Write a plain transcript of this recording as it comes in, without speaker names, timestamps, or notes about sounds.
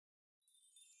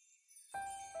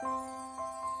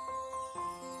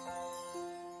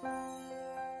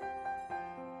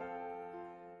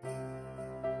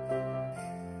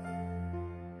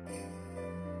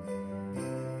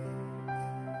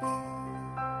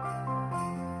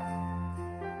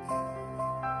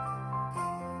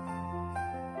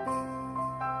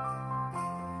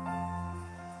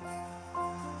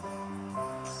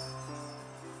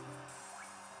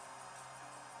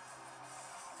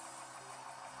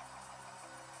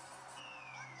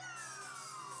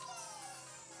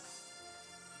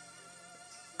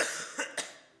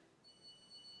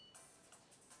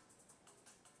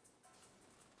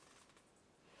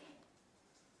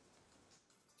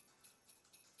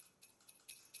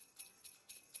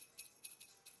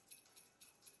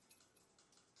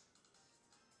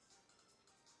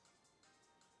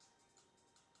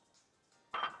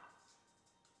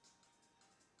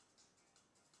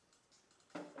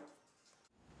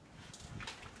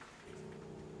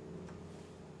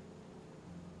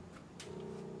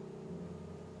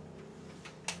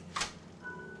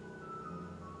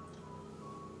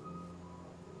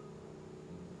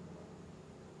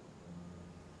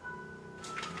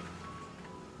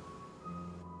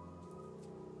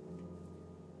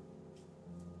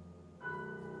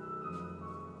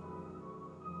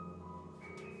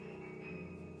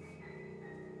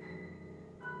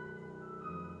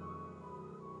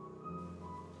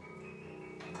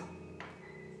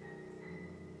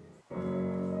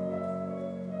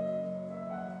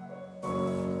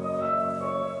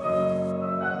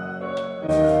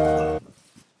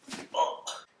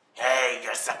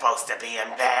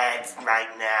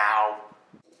right now.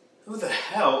 Who the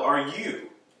hell are you?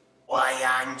 Why,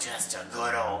 I'm just a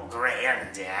good old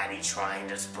granddaddy trying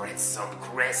to spread some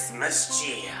Christmas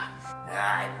cheer.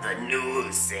 I'm the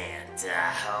new Santa.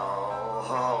 Ho,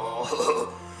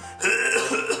 ho.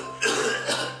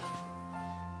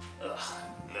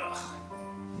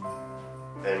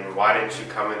 Then why didn't you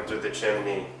come in through the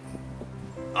chimney?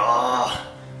 Oh,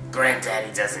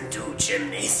 Granddaddy doesn't do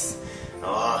chimneys.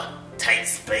 Oh, tight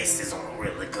spaces aren't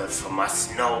really good for my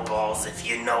snowballs, if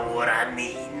you know what I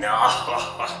mean.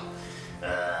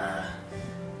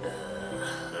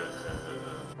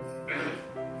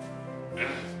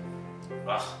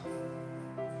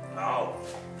 Oh,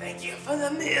 thank you for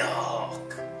the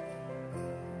milk.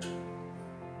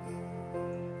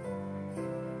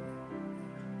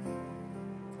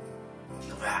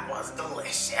 That was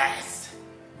delicious.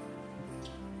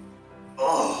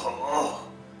 Oh,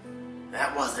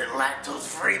 that wasn't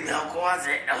lactose-free milk, was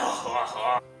it?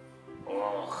 Oh,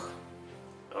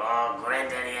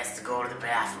 Granddaddy has to go to the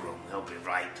bathroom. He'll be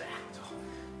right back.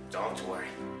 Don't worry.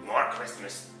 More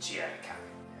Christmas cheer coming.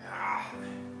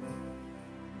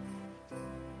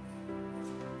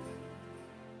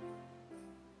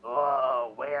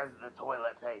 Oh, where's the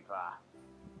toilet paper?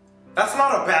 That's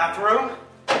not a bathroom!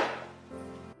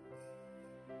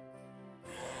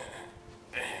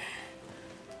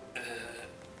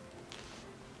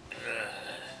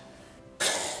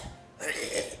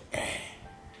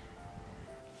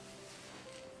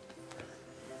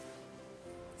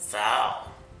 So,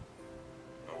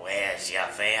 where's your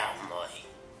family?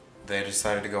 They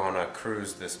decided to go on a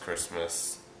cruise this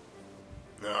Christmas.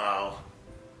 No.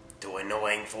 Too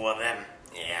annoying for them?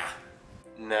 Yeah.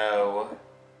 No.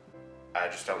 I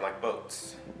just don't like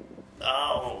boats.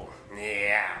 Oh,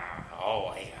 yeah.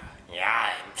 Oh, yeah.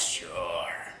 Yeah, I'm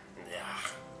sure. Yeah.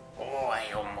 Oh,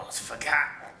 I almost forgot.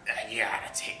 You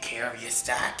gotta take care of your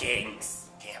stockings.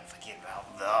 Can't forget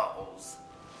about those.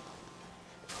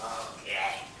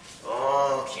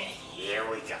 Okay, here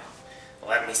we go.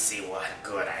 Let me see what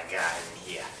good I got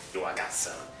in here. I got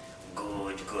some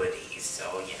good goodies,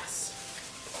 so yes.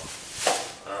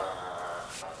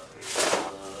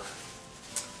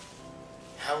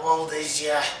 How old is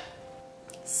ya?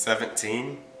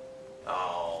 17?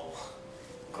 Oh,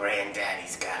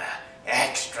 Granddaddy's got a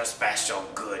extra special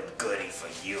good goodie for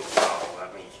you. Oh,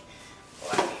 let me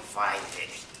find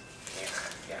it.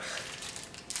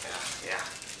 Yeah.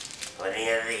 Plenty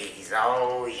of these.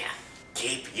 Oh yeah.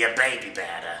 Keep your baby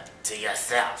batter to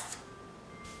yourself.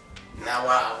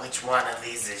 Now, which one of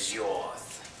these is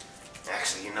yours?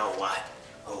 Actually, you know what?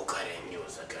 Who couldn't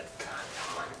use a good gun?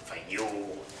 One for you.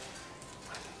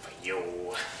 One for you.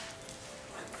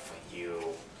 One for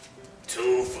you.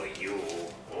 Two for you.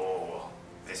 Oh,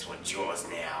 this one's yours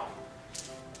now.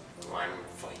 One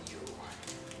for you.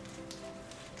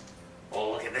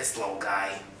 Oh, look at this little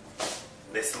guy.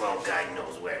 This little guy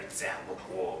knows where it's at.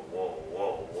 Whoa,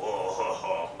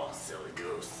 silly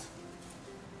goose.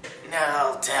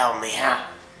 Now tell me, how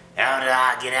did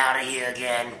I get out of here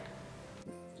again?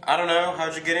 I don't know.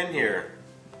 How'd you get in here?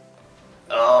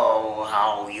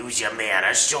 Oh, use your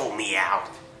manners. Show me out.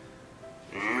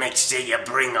 Make sure you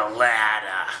bring a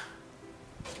ladder.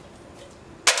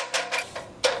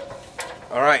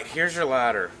 Alright, here's your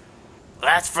ladder.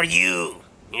 That's for you.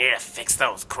 Yeah, fix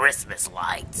those Christmas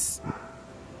lights.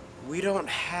 We don't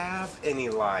have any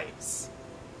lights.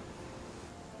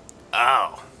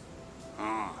 Oh.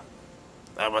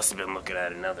 I must have been looking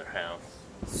at another house.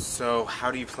 So,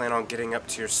 how do you plan on getting up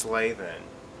to your sleigh then?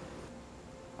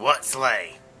 What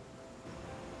sleigh?